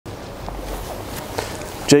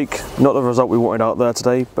Jake, not the result we wanted out there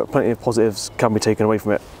today, but plenty of positives can be taken away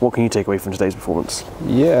from it. What can you take away from today's performance?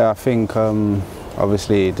 Yeah, I think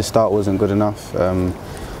obviously the start wasn't good enough.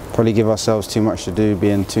 Probably give ourselves too much to do,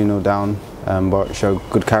 being 2-0 down, but showed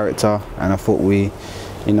good character, and I thought we,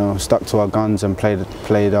 stuck to our guns and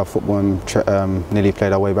played our football and nearly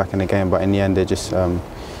played our way back in the game. But in the end, it just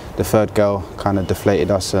the third goal kind of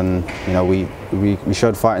deflated us, and we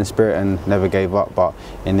showed fighting spirit and never gave up. But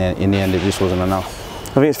in the end, it just wasn't enough.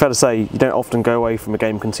 I think it's fair to say you don't often go away from a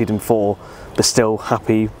game conceding 4, but still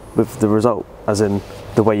happy with the result, as in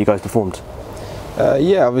the way you guys performed.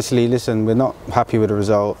 Yeah, obviously, listen, we're not happy with the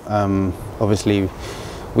result. Obviously,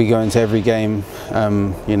 we go into every game,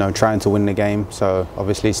 trying to win the game. So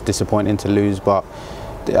obviously, it's disappointing to lose. But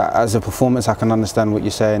as a performance, I can understand what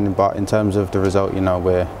you're saying. But in terms of the result,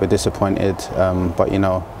 we're disappointed. But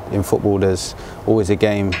in football, there's always a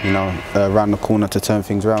game, around the corner to turn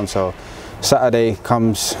things around. So Saturday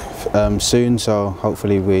comes soon, so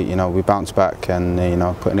hopefully we bounce back and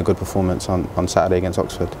put in a good performance on Saturday against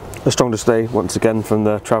Oxford. A strong display once again from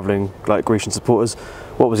the travelling Grecian supporters.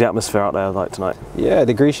 What was the atmosphere out there like tonight? Yeah,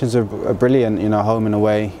 the Grecians are brilliant. Home and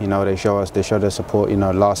away. They showed their support.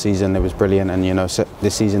 Last season it was brilliant, and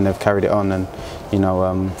this season they've carried it on and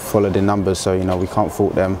followed in numbers. So we can't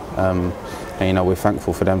fault them, and we're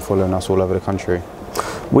thankful for them following us all over the country.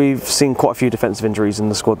 We've seen quite a few defensive injuries in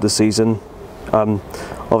the squad this season.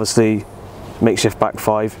 Obviously, makeshift back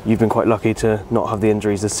 5. You've been quite lucky to not have the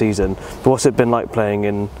injuries this season. But what's it been like playing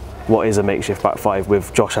in what is a makeshift back 5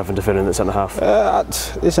 with Josh having to fill in at centre half?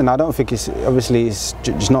 Listen, I don't think it's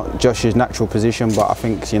just not Josh's natural position, but I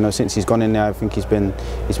think since he's gone in there, I think he's been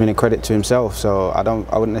a credit to himself. So I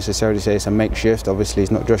wouldn't necessarily say it's a makeshift. Obviously,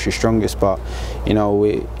 it's not Josh's strongest, but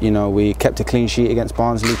we kept a clean sheet against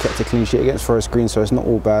Barnsley, kept a clean sheet against Forest Green, so it's not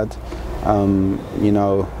all bad.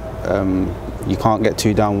 You can't get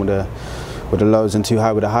too down with the lows and too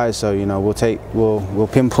high with the highs, so we'll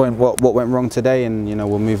pinpoint what went wrong today, and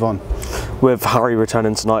we'll move on. With Harry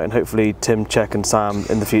returning tonight and hopefully Tim, Czech and Sam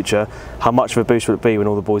in the future, how much of a boost would it be when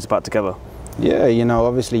all the boys are back together? Yeah,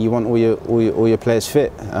 obviously you want all your players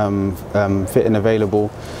fit and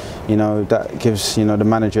available. That gives the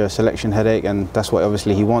manager a selection headache, and that's what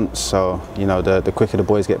obviously he wants. So the quicker the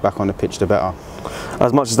boys get back on the pitch, the better.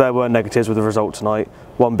 As much as there were negatives with the result tonight,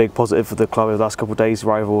 one big positive for the club over the last couple of days,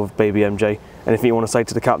 rival of baby MJ. Anything you want to say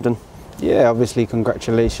to the captain? Yeah, obviously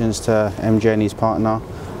congratulations to MJ and his partner.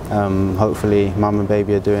 Hopefully mum and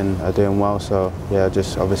baby are doing well. So yeah,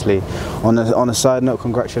 just obviously on a side note,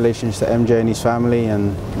 congratulations to MJ and his family,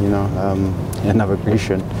 and another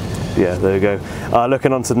Grecian. Yeah, there you go.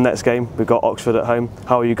 Looking on to the next game, we've got Oxford at home.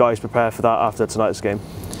 How are you guys prepared for that after tonight's game?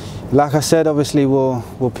 Like I said, obviously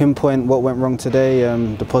we'll pinpoint what went wrong today,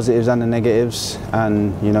 the positives and the negatives,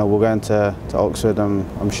 and we're going to Oxford.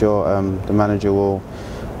 I'm sure the manager will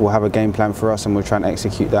have a game plan for us, and we'll try and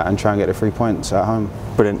execute that and try and get the 3 points at home.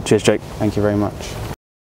 Brilliant. Cheers, Jake. Thank you very much.